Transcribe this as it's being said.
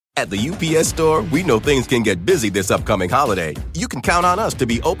At the UPS Store, we know things can get busy this upcoming holiday. You can count on us to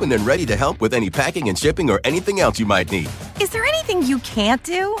be open and ready to help with any packing and shipping or anything else you might need. Is there anything you can't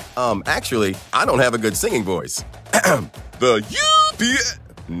do? Actually, I don't have a good singing voice. The UPS...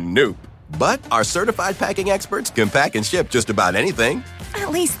 Nope. But our certified packing experts can pack and ship just about anything.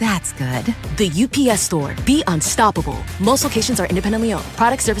 At least that's good. The UPS Store. Be unstoppable. Most locations are independently owned.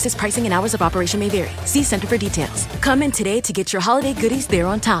 Product, services, pricing, and hours of operation may vary. See Center for details. Come in today to get your holiday goodies there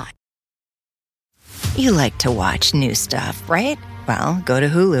on time. You like to watch new stuff, right? Well, go to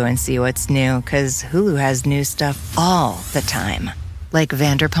Hulu and see what's new, because Hulu has new stuff all the time. Like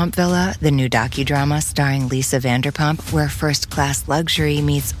Vanderpump Villa, the new docudrama starring Lisa Vanderpump, where first-class luxury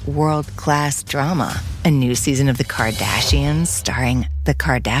meets world-class drama. A new season of The Kardashians starring The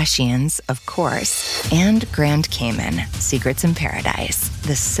Kardashians, of course. And Grand Cayman, Secrets in Paradise,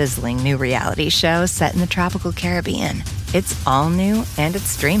 the sizzling new reality show set in the tropical Caribbean. It's all new and it's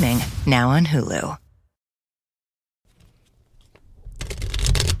streaming now on Hulu.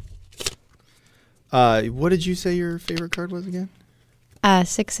 What did you say your favorite card was again?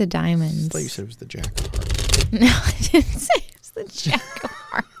 6 of diamonds. I thought you said it was the Jack of Hearts. No, I didn't say it was the Jack of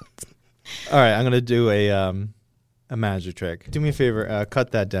Hearts. All right, I'm going to do a magic trick. Do me a favor,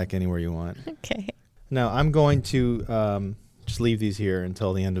 cut that deck anywhere you want. Okay. Now, I'm going to just leave these here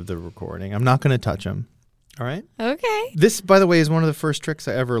until the end of the recording. I'm not going to touch them. All right? Okay. This, by the way, is one of the first tricks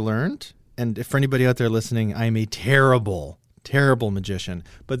I ever learned. And if for anybody out there listening, I'm a terrible magician.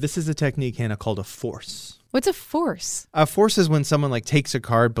 But this is a technique, Hannah, called a force. What's a force? A force is when someone takes a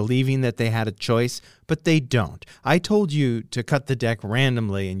card believing that they had a choice, but they don't. I told you to cut the deck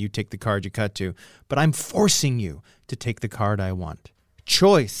randomly and you take the card you cut to, but I'm forcing you to take the card I want.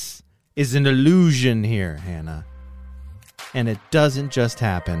 Choice is an illusion here, Hannah. And it doesn't just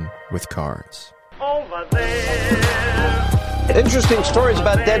happen with cards. Over there. Interesting stories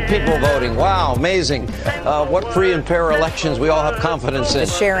about dead people voting. Wow, amazing. What free and fair elections we all have confidence in. The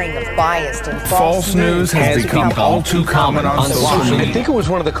sharing of biased and false news has become all too common on social media. I think it was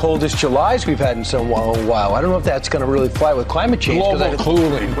one of the coldest Julys we've had in a while. I don't know if that's going to really fly with climate change. Global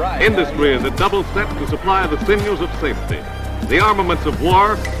cooling. Right. Industry is a double step to supply the sinews of safety. The armaments of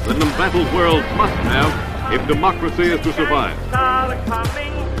war that an embattled world must have if democracy is to survive.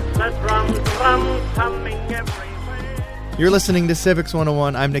 You're listening to Civics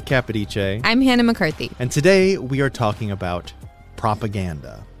 101. I'm Nick Capodice. I'm Hannah McCarthy. And today we are talking about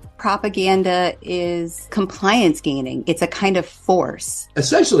propaganda. Propaganda is compliance gaining. It's a kind of force.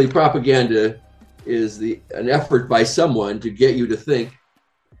 Essentially, propaganda is an effort by someone to get you to think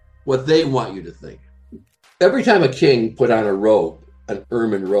what they want you to think. Every time a king put on a robe, an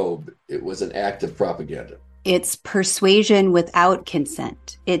ermine robe, it was an act of propaganda. It's persuasion without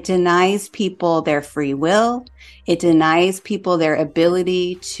consent. It denies people their free will. It denies people their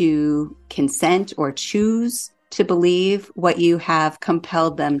ability to consent or choose to believe what you have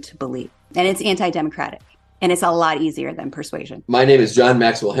compelled them to believe. And it's anti-democratic. And it's a lot easier than persuasion. My name is John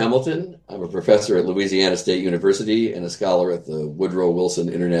Maxwell Hamilton. I'm a professor at Louisiana State University and a scholar at the Woodrow Wilson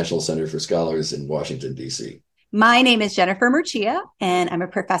International Center for Scholars in Washington, D.C. My name is Jennifer Murcia, and I'm a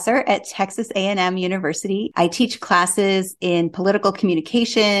professor at Texas A&M University. I teach classes in political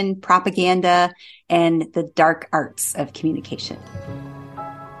communication, propaganda, and the dark arts of communication.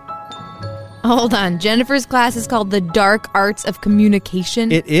 Hold on. Jennifer's class is called The Dark Arts of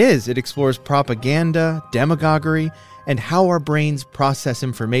Communication. It is. It explores propaganda, demagoguery, and how our brains process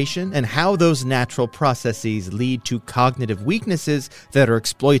information and how those natural processes lead to cognitive weaknesses that are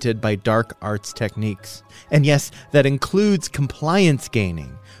exploited by dark arts techniques. And yes, that includes compliance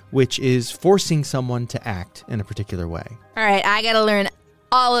gaining, which is forcing someone to act in a particular way. All right, I got to learn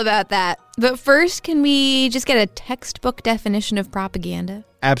all about that. But first, can we just get a textbook definition of propaganda?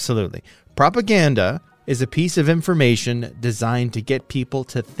 Absolutely. Propaganda is a piece of information designed to get people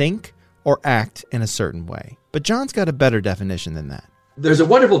to think or act in a certain way. But John's got a better definition than that. There's a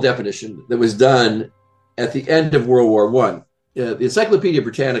wonderful definition that was done at the end of World War I. The Encyclopedia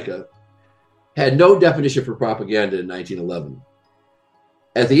Britannica had no definition for propaganda in 1911.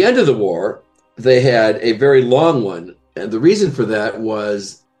 At the end of the war, they had a very long one. And the reason for that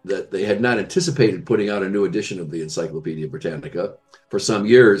was that they had not anticipated putting out a new edition of the Encyclopedia Britannica for some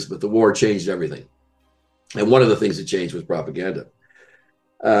years, but the war changed everything. And one of the things that changed was propaganda.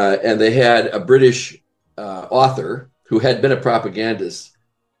 And they had a British author who had been a propagandist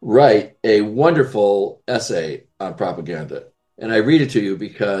write a wonderful essay on propaganda. And I read it to you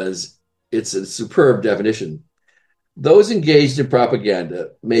because it's a superb definition. Those engaged in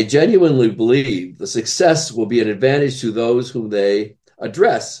propaganda may genuinely believe the success will be an advantage to those whom they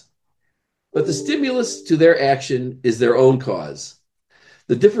address, but the stimulus to their action is their own cause.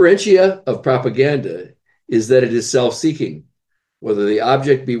 The differentia of propaganda is that it is self-seeking, whether the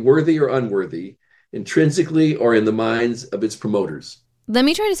object be worthy or unworthy, intrinsically or in the minds of its promoters. Let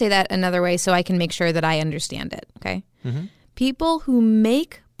me try to say that another way so I can make sure that I understand it, okay? Mm-hmm. People who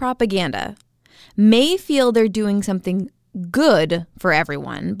make propaganda may feel they're doing something good for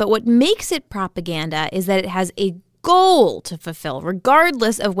everyone, but what makes it propaganda is that it has a goal to fulfill,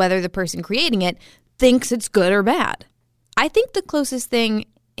 regardless of whether the person creating it thinks it's good or bad. I think the closest thing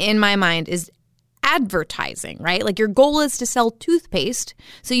in my mind is advertising, right? Like your goal is to sell toothpaste,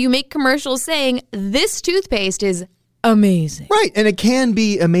 so you make commercials saying this toothpaste is amazing. Right, and it can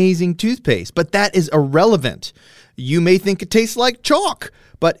be amazing toothpaste, but that is irrelevant. You may think it tastes like chalk,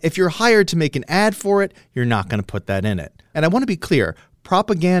 but if you're hired to make an ad for it, you're not going to put that in it. And I want to be clear,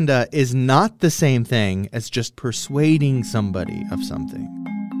 propaganda is not the same thing as just persuading somebody of something.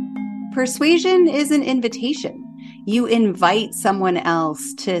 Persuasion is an invitation. You invite someone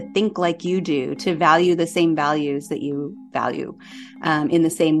else to think like you do, to value the same values that you value in the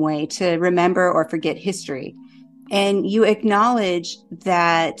same way, to remember or forget history. And you acknowledge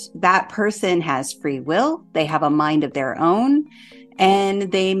that that person has free will, they have a mind of their own,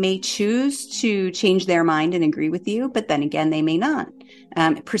 and they may choose to change their mind and agree with you, but then again, they may not.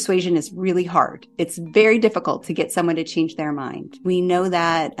 Persuasion is really hard. It's very difficult to get someone to change their mind. We know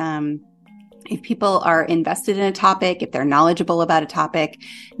that if people are invested in a topic, if they're knowledgeable about a topic,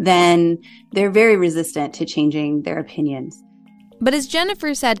 then they're very resistant to changing their opinions. But as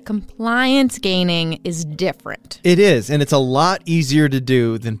Jennifer said, compliance gaining is different. It is, and it's a lot easier to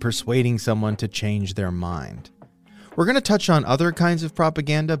do than persuading someone to change their mind. We're going to touch on other kinds of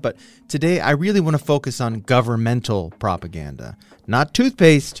propaganda, but today I really want to focus on governmental propaganda. Not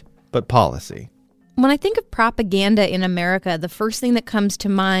toothpaste, but policy. When I think of propaganda in America, the first thing that comes to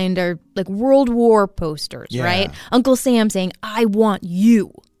mind are like World War posters, right? Uncle Sam saying, "I want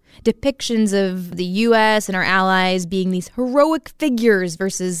you." Depictions of the U.S. and our allies being these heroic figures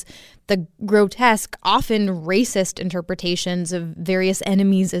versus the grotesque, often racist interpretations of various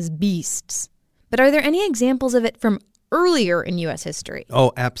enemies as beasts. But are there any examples of it from earlier in U.S. history?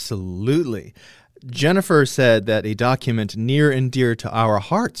 Oh, absolutely. Jennifer said that a document near and dear to our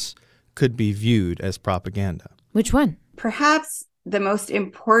hearts could be viewed as propaganda. Which one? Perhaps the most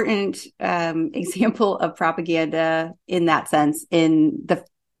important example of propaganda in that sense in the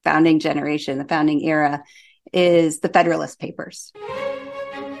founding generation, the founding era, is the Federalist Papers.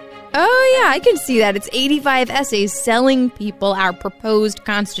 Oh, yeah, I can see that. It's 85 essays selling people our proposed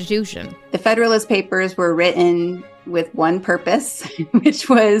Constitution. The Federalist Papers were written with one purpose, which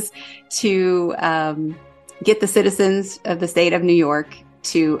was to get the citizens of the state of New York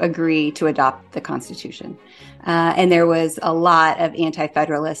to agree to adopt the Constitution. And there was a lot of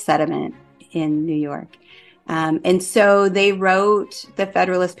anti-Federalist sentiment in New York. And so they wrote the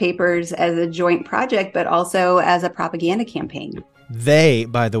Federalist Papers as a joint project, but also as a propaganda campaign. They,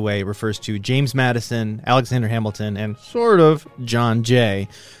 by the way, refers to James Madison, Alexander Hamilton, and sort of John Jay,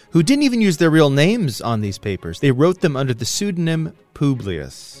 who didn't even use their real names on these papers. They wrote them under the pseudonym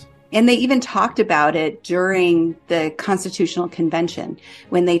Publius. And they even talked about it during the Constitutional Convention,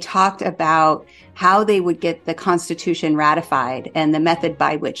 when they talked about how they would get the Constitution ratified and the method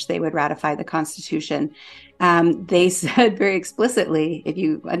by which they would ratify the Constitution. They said very explicitly, if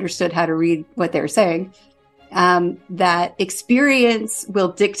you understood how to read what they were saying, that experience will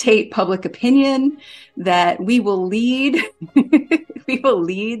dictate public opinion, that we will lead, we will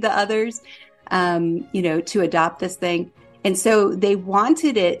lead the others, to adopt this thing. And so they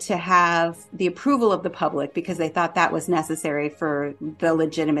wanted it to have the approval of the public because they thought that was necessary for the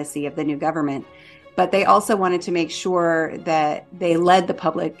legitimacy of the new government. But they also wanted to make sure that they led the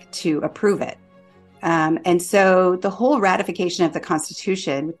public to approve it. And so the whole ratification of the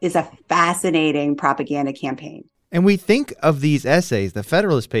Constitution is a fascinating propaganda campaign. And we think of these essays, the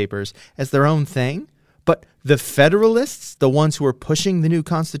Federalist Papers, as their own thing. But the Federalists, the ones who were pushing the new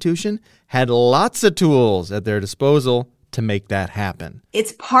Constitution, had lots of tools at their disposal to make that happen.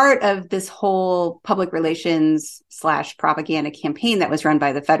 It's part of this whole public relations / propaganda campaign that was run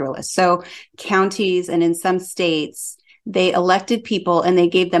by the Federalists. So counties and in some states, they elected people and they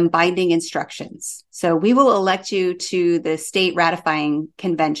gave them binding instructions. So we will elect you to the state ratifying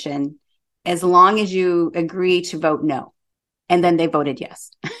convention as long as you agree to vote no. And then they voted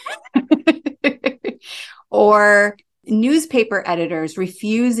yes. Or newspaper editors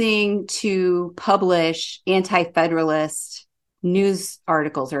refusing to publish anti-Federalist news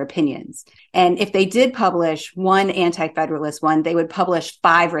articles or opinions. And if they did publish one anti-Federalist one, they would publish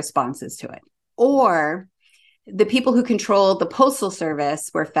 5 responses to it. Or the people who controlled the Postal Service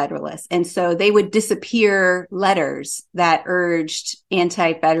were Federalists. And so they would disappear letters that urged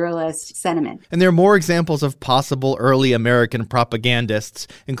anti-Federalist sentiment. And there are more examples of possible early American propagandists,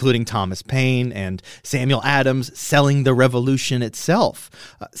 including Thomas Paine and Samuel Adams, selling the revolution itself.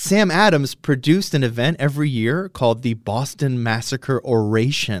 Sam Adams produced an event every year called the Boston Massacre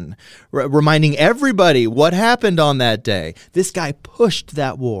Oration, reminding everybody what happened on that day. This guy pushed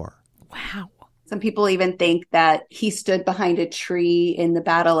that war. Wow. Some people even think that he stood behind a tree in the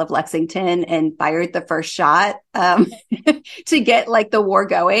Battle of Lexington and fired the first shot to get like the war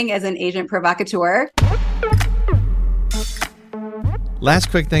going as an agent provocateur.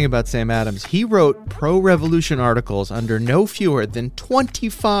 Last quick thing about Sam Adams. He wrote pro-revolution articles under no fewer than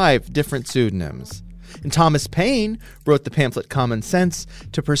 25 different pseudonyms. And Thomas Paine wrote the pamphlet Common Sense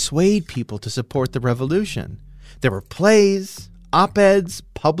to persuade people to support the revolution. There were plays, op-eds,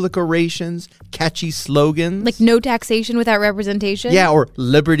 public orations, catchy slogans. Like no taxation without representation? Yeah, or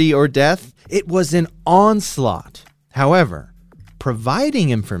liberty or death. It was an onslaught. However, providing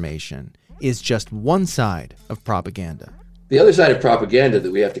information is just one side of propaganda. The other side of propaganda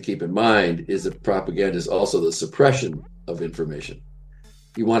that we have to keep in mind is that propaganda is also the suppression of information.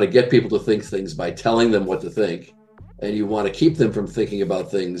 You want to get people to think things by telling them what to think, and you want to keep them from thinking about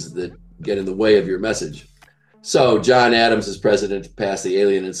things that get in the way of your message. So John Adams, as president, passed the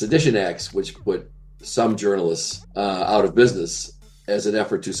Alien and Sedition Acts, which put some journalists out of business as an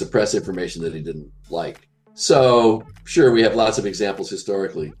effort to suppress information that he didn't like. So, sure, we have lots of examples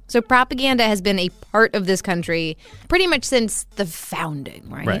historically. So propaganda has been a part of this country pretty much since the founding,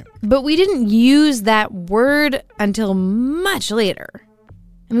 right? But we didn't use that word until much later.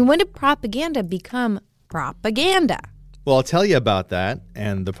 I mean, when did propaganda become propaganda? Well, I'll tell you about that,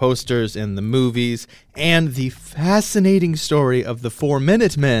 and the posters and the movies, and the fascinating story of the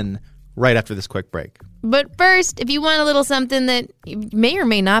 4-Minute Men right after this quick break. But first, if you want a little something that may or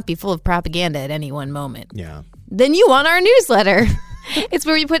may not be full of propaganda at any one moment, then you want our newsletter. It's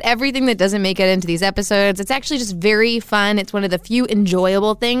where we put everything that doesn't make it into these episodes. It's actually just very fun. It's one of the few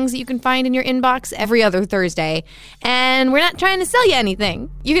enjoyable things that you can find in your inbox every other Thursday. And we're not trying to sell you anything.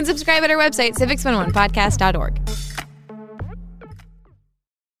 You can subscribe at our website, civics101podcast.org.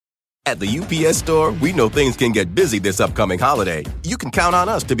 At the UPS Store, we know things can get busy this upcoming holiday. You can count on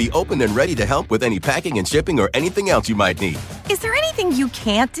us to be open and ready to help with any packing and shipping or anything else you might need. Is there anything you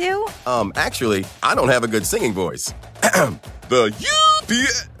can't do? Actually, I don't have a good singing voice. The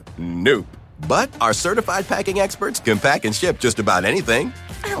UPS... Nope. But our certified packing experts can pack and ship just about anything.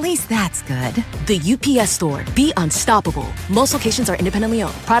 At least that's good. The UPS Store. Be unstoppable. Most locations are independently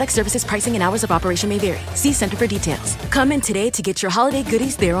owned. Product, services, pricing, and hours of operation may vary. See Center for details. Come in today to get your holiday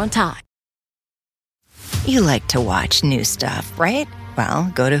goodies there on time. You like to watch new stuff, right?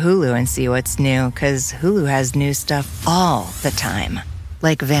 Well, go to Hulu and see what's new, because Hulu has new stuff all the time.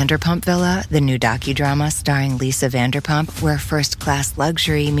 Like Vanderpump Villa, the new docudrama starring Lisa Vanderpump, where first-class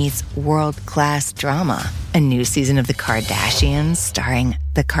luxury meets world-class drama. A new season of The Kardashians starring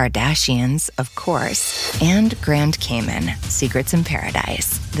The Kardashians, of course. And Grand Cayman, Secrets in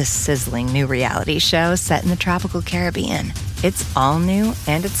Paradise, the sizzling new reality show set in the tropical Caribbean. It's all new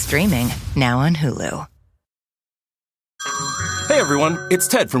and it's streaming now on Hulu. Hey everyone, it's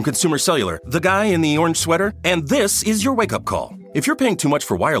Ted from Consumer Cellular, the guy in the orange sweater, and this is your wake-up call. If you're paying too much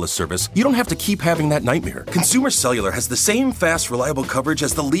for wireless service, you don't have to keep having that nightmare. Consumer Cellular has the same fast, reliable coverage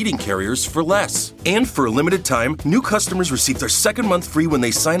as the leading carriers for less. And for a limited time, new customers receive their second month free when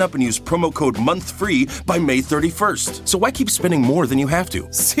they sign up and use promo code MONTHFREE by May 31st. So why keep spending more than you have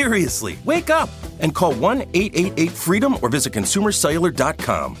to? Seriously, wake up and call 1-888-FREEDOM or visit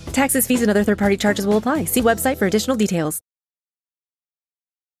consumercellular.com. Taxes, fees, and other third-party charges will apply. See website for additional details.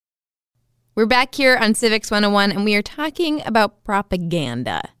 We're back here on Civics 101, and we are talking about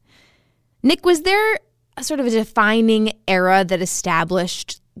propaganda. Nick, was there a sort of a defining era that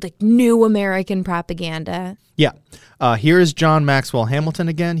established like new American propaganda? Yeah. Here is John Maxwell Hamilton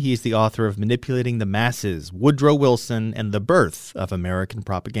again. He's the author of Manipulating the Masses, Woodrow Wilson, and the Birth of American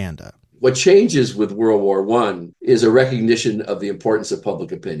Propaganda. What changes with World War I is a recognition of the importance of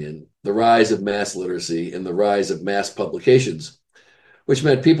public opinion, the rise of mass literacy, and the rise of mass publications, which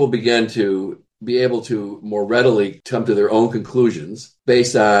meant people began to be able to more readily come to their own conclusions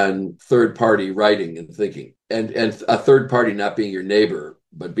based on third-party writing and thinking. And a third party not being your neighbor,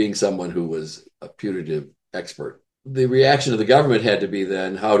 but being someone who was a putative expert. The reaction of the government had to be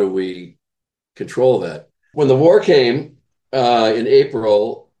then, how do we control that? When the war came in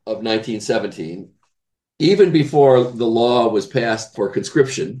April of 1917, even before the law was passed for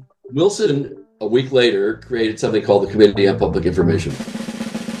conscription, Wilson, a week later, created something called the Committee on Public Information.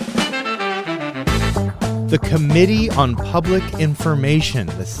 The Committee on Public Information,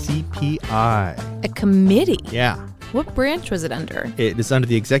 the CPI. A committee? Yeah. What branch was it under? It is under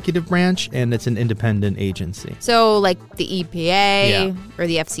the executive branch, and it's an independent agency. So, like the EPA or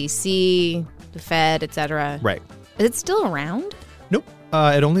the FCC, the Fed, etc. Right. Is it still around? Nope.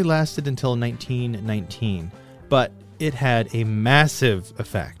 It only lasted until 1919, but it had a massive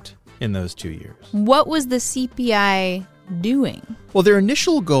effect in those 2 years. What was the CPI doing? Well, their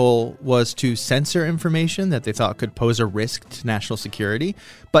initial goal was to censor information that they thought could pose a risk to national security,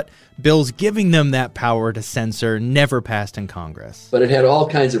 but bills giving them that power to censor never passed in Congress. But it had all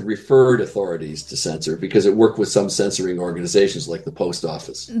kinds of referred authorities to censor because it worked with some censoring organizations like the post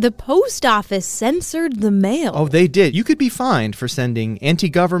office. The post office censored the mail. Oh, they did. You could be fined for sending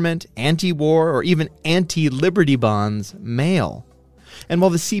anti-government, anti-war, or even anti-liberty bonds mail. And while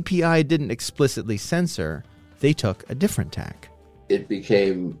the CPI didn't explicitly censor, they took a different tack. It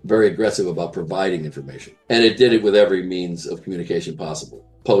became very aggressive about providing information. And it did it with every means of communication possible.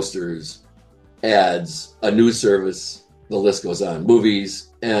 Posters, ads, a news service, the list goes on,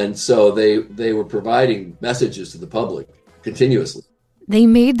 movies. And so they were providing messages to the public continuously. They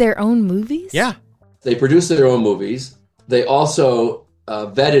made their own movies? Yeah. They produced their own movies. They also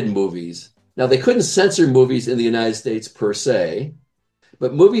vetted movies. Now, they couldn't censor movies in the United States per se,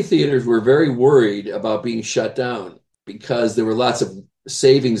 but movie theaters were very worried about being shut down because there were lots of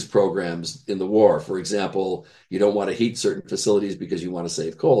savings programs in the war. For example, you don't want to heat certain facilities because you want to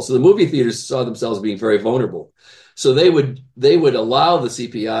save coal. So the movie theaters saw themselves being very vulnerable. So they would allow the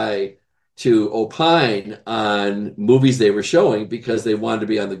CPI to opine on movies they were showing because they wanted to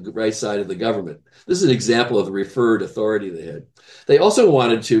be on the right side of the government. This is an example of the referred authority they had. They also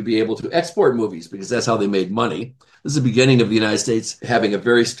wanted to be able to export movies because that's how they made money. This is the beginning of the United States having a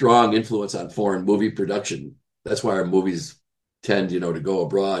very strong influence on foreign movie production. That's why our movies tend, to go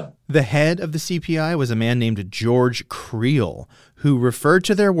abroad. The head of the CPI was a man named George Creel, who referred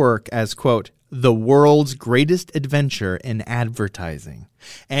to their work as, quote, the world's greatest adventure in advertising.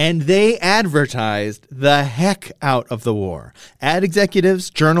 And they advertised the heck out of the war. Ad executives,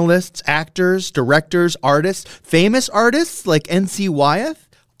 journalists, actors, directors, artists, famous artists like N.C. Wyeth,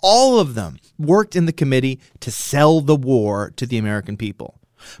 all of them worked in the committee to sell the war to the American people.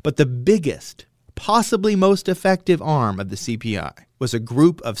 But the biggest, possibly most effective arm of the CPI was a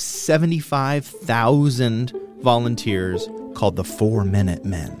group of 75,000 volunteers called the 4-Minute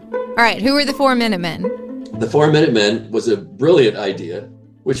Men. All right, who were the 4-Minute Men? The 4-Minute Men was a brilliant idea,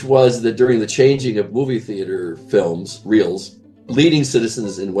 which was that during the changing of movie theater films, reels, leading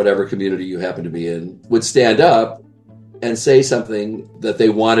citizens in whatever community you happen to be in would stand up and say something that they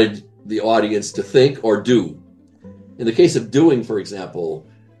wanted the audience to think or do. In the case of doing, for example,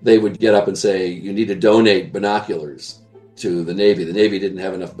 they would get up and say, you need to donate binoculars to the Navy. The Navy didn't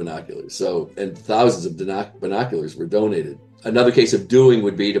have enough binoculars. And thousands of binoculars were donated. Another case of doing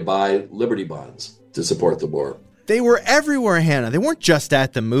would be to buy Liberty bonds to support the war. They were everywhere, Hannah. They weren't just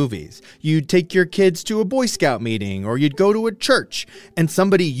at the movies. You'd take your kids to a Boy Scout meeting, or you'd go to a church, and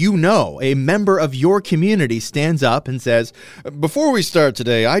somebody a member of your community, stands up and says, before we start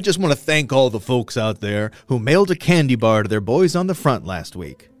today, I just want to thank all the folks out there who mailed a candy bar to their boys on the front last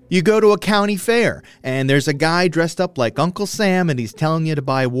week. You go to a county fair, and there's a guy dressed up like Uncle Sam, and he's telling you to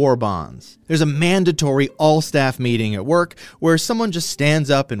buy war bonds. There's a mandatory all-staff meeting at work where someone just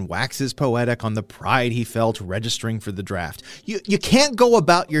stands up and waxes poetic on the pride he felt registering for the draft. You can't go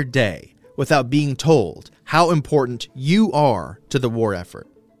about your day without being told how important you are to the war effort.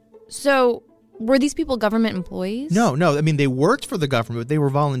 So, were these people government employees? No. I mean, they worked for the government, but they were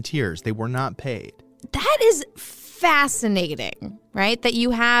volunteers. They were not paid. That is fascinating, right? That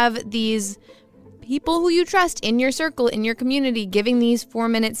you have these people who you trust in your circle, in your community, giving these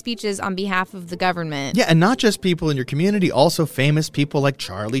 4-minute speeches on behalf of the government. Yeah, and not just people in your community, also famous people like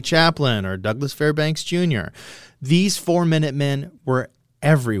Charlie Chaplin or Douglas Fairbanks Jr. These 4-Minute Men were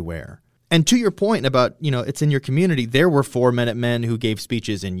everywhere. And to your point about, it's in your community, there were 4-Minute Men who gave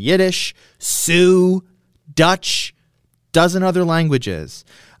speeches in Yiddish, Sioux, Dutch, dozen other languages.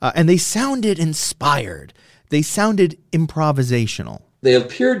 And they sounded inspired. They sounded improvisational. They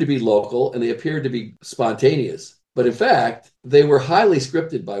appeared to be local and they appeared to be spontaneous. But in fact, they were highly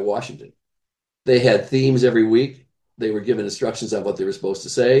scripted by Washington. They had themes every week. They were given instructions on what they were supposed to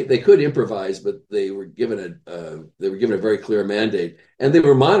say. They could improvise, but they were given a very clear mandate, and they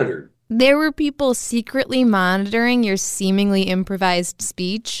were monitored. There were people secretly monitoring your seemingly improvised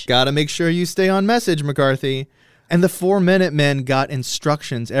speech. Gotta make sure you stay on message, McCarthy. And the 4-Minute Men got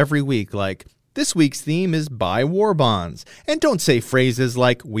instructions every week like, this week's theme is buy war bonds. And don't say phrases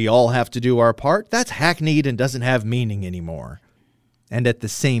like, we all have to do our part. That's hackneyed and doesn't have meaning anymore. And at the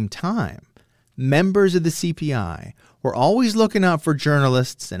same time, members of the CPI were always looking out for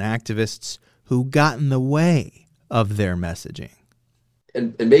journalists and activists who got in the way of their messaging.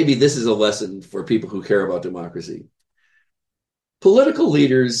 And maybe this is a lesson for people who care about democracy. Political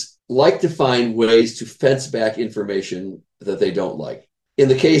leaders like to find ways to fence back information that they don't like. In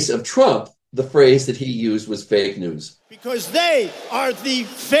the case of Trump, the phrase that he used was fake news. Because they are the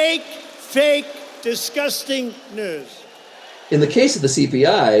fake, disgusting news. In the case of the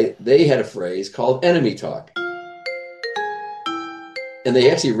CPI, they had a phrase called enemy talk. And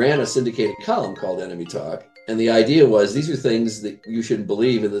they actually ran a syndicated column called Enemy Talk. And the idea was these are things that you shouldn't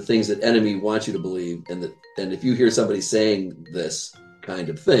believe and the things that enemy wants you to believe. And if you hear somebody saying this kind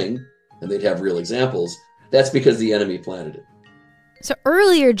of thing, and they'd have real examples, that's because the enemy planted it. So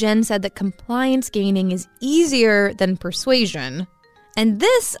earlier, Jen said that compliance gaining is easier than persuasion. And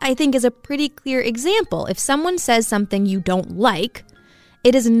this, I think, is a pretty clear example. If someone says something you don't like,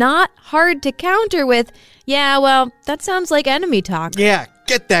 it is not hard to counter with, yeah, well, that sounds like enemy talk. Yeah,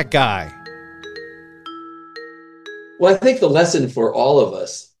 get that guy. Well, I think the lesson for all of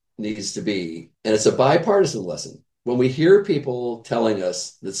us needs to be, and it's a bipartisan lesson, when we hear people telling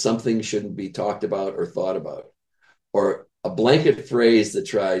us that something shouldn't be talked about or thought about, or a blanket phrase that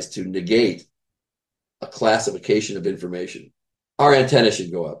tries to negate a classification of information, our antenna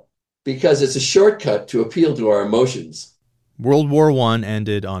should go up because it's a shortcut to appeal to our emotions. World War I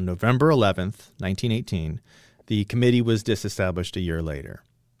ended on November 11th, 1918. The committee was disestablished a year later.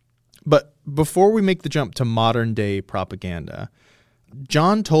 But before we make the jump to modern-day propaganda,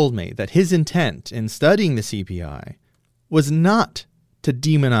 John told me that his intent in studying the CPI was not to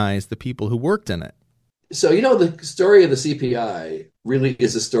demonize the people who worked in it. So, the story of the CPI really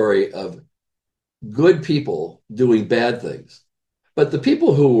is a story of good people doing bad things. But the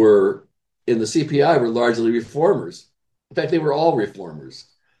people who were in the CPI were largely reformers. In fact, they were all reformers.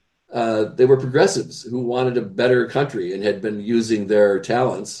 They were progressives who wanted a better country and had been using their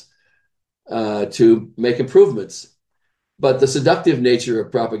talents to make improvements. But the seductive nature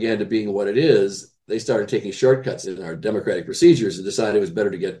of propaganda being what it is, they started taking shortcuts in our democratic procedures and decided it was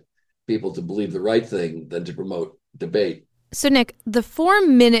better to get people to believe the right thing than to promote debate. So, Nick, the 4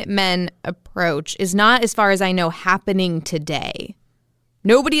 Minutemen approach is not, as far as I know, happening today.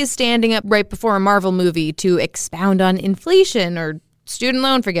 Nobody is standing up right before a Marvel movie to expound on inflation or student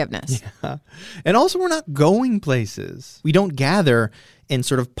loan forgiveness. Yeah. And also, we're not going places. We don't gather in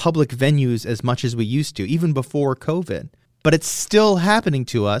sort of public venues as much as we used to, even before COVID. But it's still happening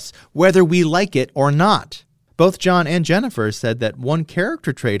to us, whether we like it or not. Both John and Jennifer said that one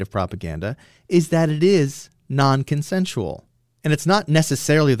character trait of propaganda is that it is non-consensual. And it's not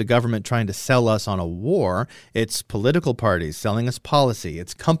necessarily the government trying to sell us on a war. It's political parties selling us policy.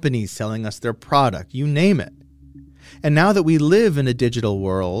 It's companies selling us their product. You name it. And now that we live in a digital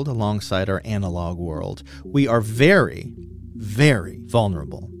world alongside our analog world, we are very, very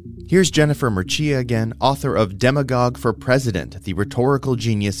vulnerable. Here's Jennifer Murcia again, author of Demagogue for President, The Rhetorical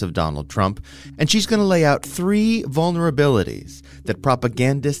Genius of Donald Trump, and she's going to lay out 3 vulnerabilities that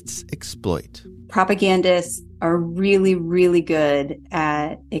propagandists exploit. Propagandists are really, really good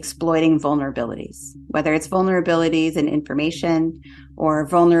at exploiting vulnerabilities, whether it's vulnerabilities in information or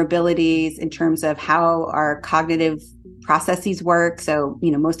vulnerabilities in terms of how our cognitive processes work. So,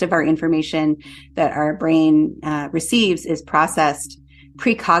 most of our information that our brain receives is processed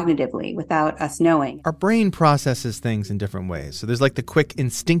precognitively without us knowing. Our brain processes things in different ways. So there's like the quick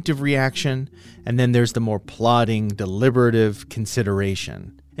instinctive reaction, and then there's the more plodding, deliberative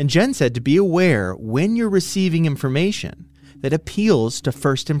consideration. And Jen said to be aware when you're receiving information that appeals to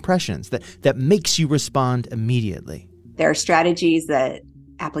first impressions, that makes you respond immediately. There are strategies that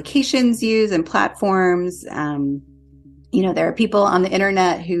applications use and platforms. There are people on the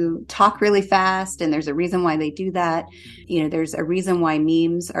internet who talk really fast, and there's a reason why they do that. There's a reason why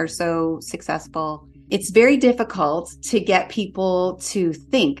memes are so successful. It's very difficult to get people to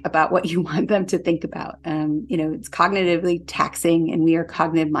think about what you want them to think about. It's cognitively taxing, and we are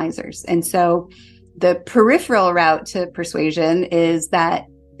cognitive misers. And so the peripheral route to persuasion is that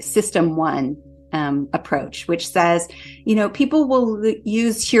system 1 approach, which says, people will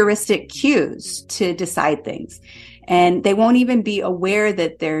use heuristic cues to decide things, and they won't even be aware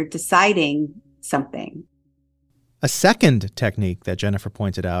that they're deciding something. A second technique that Jennifer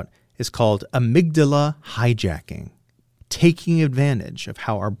pointed out is called amygdala hijacking, taking advantage of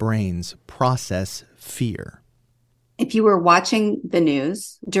how our brains process fear. If you were watching the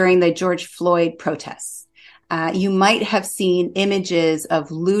news during the George Floyd protests, you might have seen images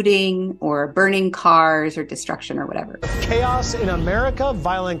of looting or burning cars or destruction or whatever. Chaos in America,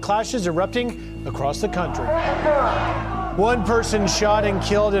 violent clashes erupting across the country. One person shot and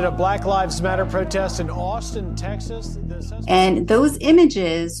killed at a Black Lives Matter protest in Austin, Texas. And those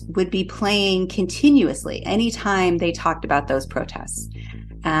images would be playing continuously anytime they talked about those protests.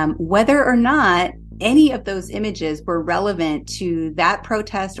 Whether or not any of those images were relevant to that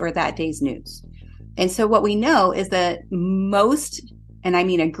protest or that day's news. And so what we know is that most, and I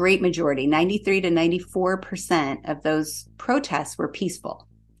mean a great majority, 93 to 94% of those protests were peaceful,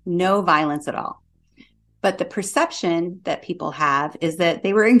 no violence at all. But the perception that people have is that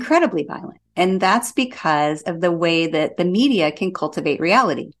they were incredibly violent. And that's because of the way that the media can cultivate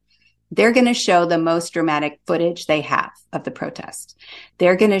reality. They're going to show the most dramatic footage they have of the protest.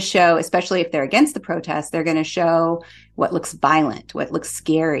 They're going to show, especially if they're against the protest, they're going to show what looks violent, what looks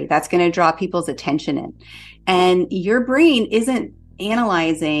scary. That's going to draw people's attention in. And your brain isn't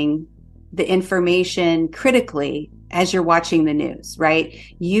analyzing the information critically as you're watching the news, right?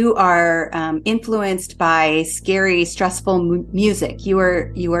 You are influenced by scary, stressful music. You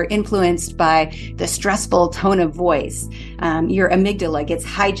are influenced by the stressful tone of voice. Your amygdala gets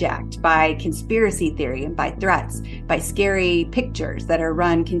hijacked by conspiracy theory and by threats, by scary pictures that are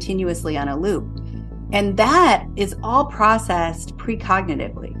run continuously on a loop. And that is all processed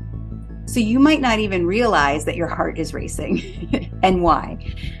precognitively. So you might not even realize that your heart is racing and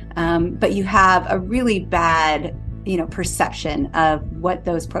why. But you have a really bad perception of what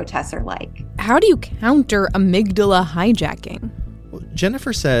those protests are like. How do you counter amygdala hijacking? Well,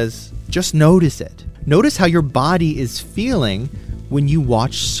 Jennifer says, just notice it. Notice how your body is feeling when you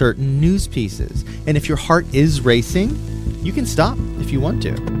watch certain news pieces. And if your heart is racing, you can stop if you want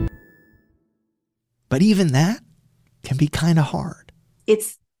to. But even that can be kind of hard.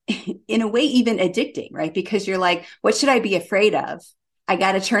 It's in a way even addicting, right? Because you're like, what should I be afraid of? I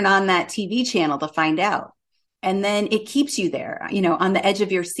got to turn on that TV channel to find out. And then it keeps you there, on the edge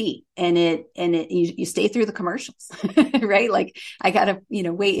of your seat, and you stay through the commercials, right? Like, I got to,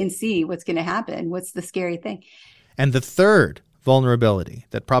 wait and see what's going to happen. What's the scary thing? And the third vulnerability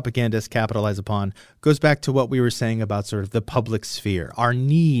that propagandists capitalize upon goes back to what we were saying about sort of the public sphere, our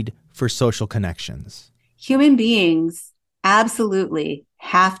need for social connections. Human beings absolutely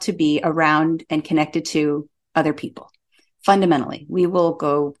have to be around and connected to other people. Fundamentally, we will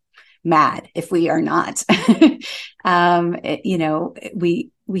go mad if we are not.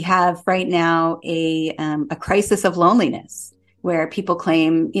 We have right now a crisis of loneliness where people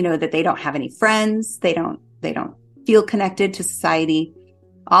claim, that they don't have any friends, they don't feel connected to society.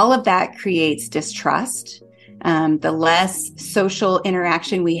 All of that creates distrust. The less social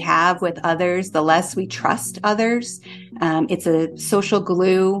interaction we have with others, the less we trust others. It's a social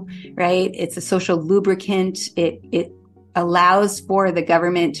glue, right? It's a social lubricant. It allows for the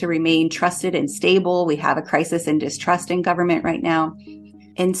government to remain trusted and stable. We have a crisis in distrust in government right now.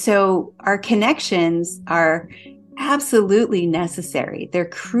 And so our connections are absolutely necessary. They're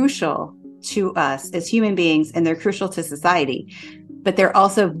crucial to us as human beings, and they're crucial to society, but they're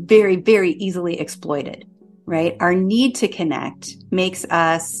also very, very easily exploited, right? Our need to connect makes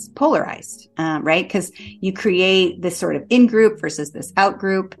us polarized, right? Because you create this sort of in-group versus this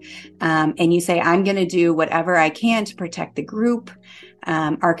out-group, and you say, I'm going to do whatever I can to protect the group.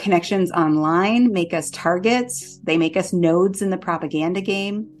 Our connections online make us targets. They make us nodes in the propaganda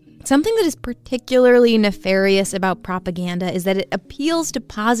game. Something that is particularly nefarious about propaganda is that it appeals to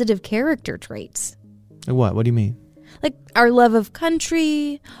positive character traits. What? What do you mean? Like our love of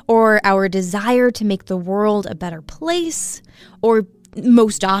country, or our desire to make the world a better place, or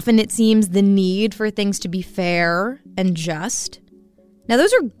most often it seems the need for things to be fair and just. Now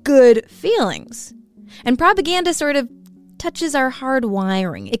those are good feelings, and propaganda sort of touches our hard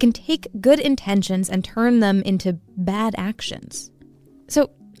wiring. It can take good intentions and turn them into bad actions. So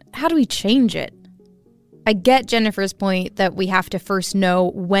how do we change it? I get Jennifer's point that we have to first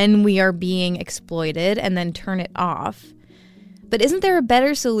know when we are being exploited and then turn it off. But isn't there a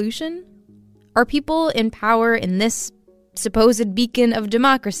better solution? Are people in power in this supposed beacon of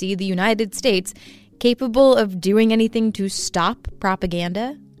democracy, the United States, capable of doing anything to stop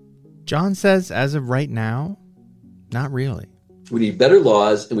propaganda? John says, as of right now, not really. We need better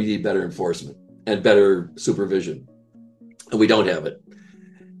laws, and we need better enforcement and better supervision. And we don't have it.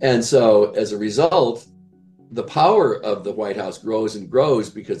 And so as a result, the power of the White House grows and grows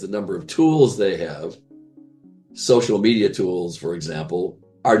because the number of tools they have, social media tools, for example,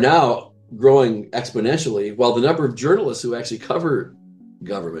 are now growing exponentially, while the number of journalists who actually cover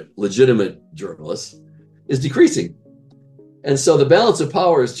government, legitimate journalists, is decreasing. And so the balance of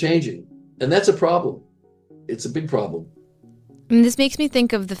power is changing. And that's a problem. It's a big problem. And this makes me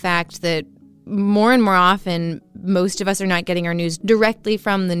think of the fact that more and more often, most of us are not getting our news directly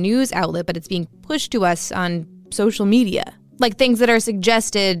from the news outlet, but it's being pushed to us on social media. Like things that are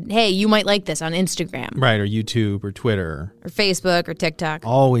suggested, hey, you might like this on Instagram. Right, or YouTube or Twitter. Or Facebook or TikTok.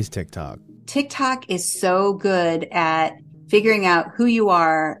 Always TikTok. TikTok is so good at figuring out who you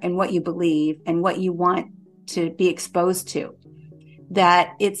are and what you believe and what you want to be exposed to,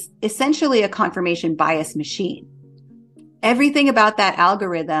 that it's essentially a confirmation bias machine. Everything about that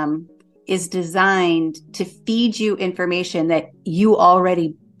algorithm is designed to feed you information that you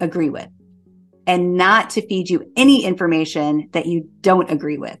already agree with and not to feed you any information that you don't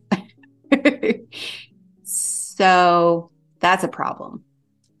agree with. So that's a problem.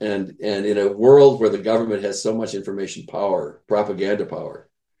 And in a world where the government has so much information power, propaganda power,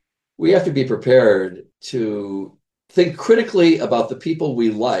 we have to be prepared to think critically about the people we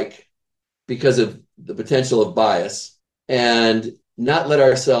like because of the potential of bias, and not let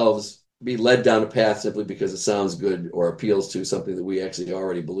ourselves be led down a path simply because it sounds good or appeals to something that we actually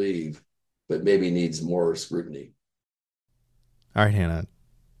already believe, but maybe needs more scrutiny. All right, Hannah,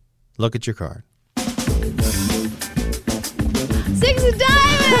 look at your card. 6 of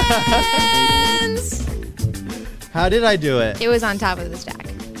diamonds! How did I do it? It was on top of the stack.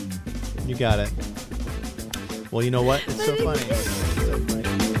 You got it. Well, you know what? It's so funny.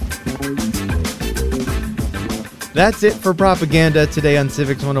 That's it for Propaganda today on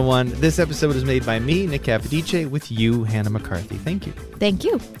Civics 101. This episode is made by me, Nick Capodice, with you, Hannah McCarthy. Thank you. Thank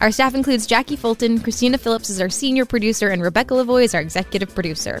you. Our staff includes Jackie Fulton, Christina Phillips is our senior producer, and Rebecca Lavoie is our executive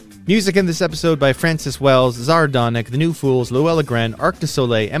producer. Music in this episode by Francis Wells, Zara Donick, The New Fools, Luella Gren, Arc de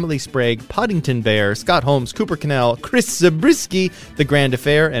Soleil, Emily Sprague, Poddington Bear, Scott Holmes, Cooper Cannell, Chris Zabriskie, The Grand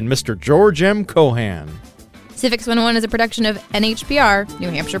Affair, and Mr. George M. Cohan. Civics 101 is a production of NHPR,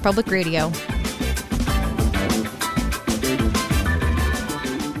 New Hampshire Public Radio.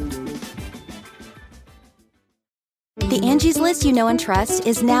 The Angie's List you know and trust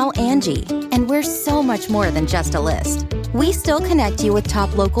is now Angie, and we're so much more than just a list. We still connect you with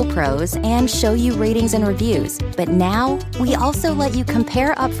top local pros and show you ratings and reviews, but now we also let you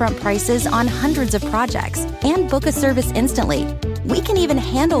compare upfront prices on hundreds of projects and book a service instantly. We can even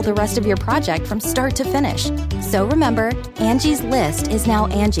handle the rest of your project from start to finish. So remember, Angie's List is now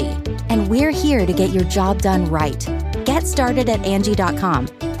Angie, and we're here to get your job done right. Get started at Angie.com.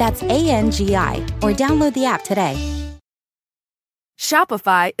 That's ANGI, or download the app today.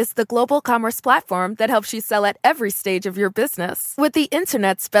 Shopify is the global commerce platform that helps you sell at every stage of your business. With the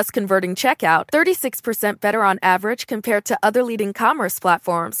internet's best converting checkout, 36% better on average compared to other leading commerce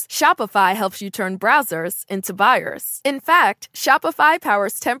platforms, Shopify helps you turn browsers into buyers. In fact, Shopify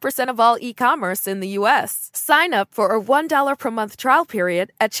powers 10% of all e-commerce in the U.S. Sign up for a $1 per month trial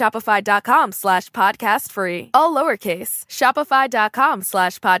period at shopify.com/podcastfree. All lowercase,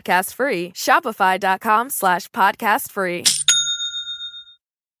 shopify.com/podcastfree, shopify.com/podcastfree.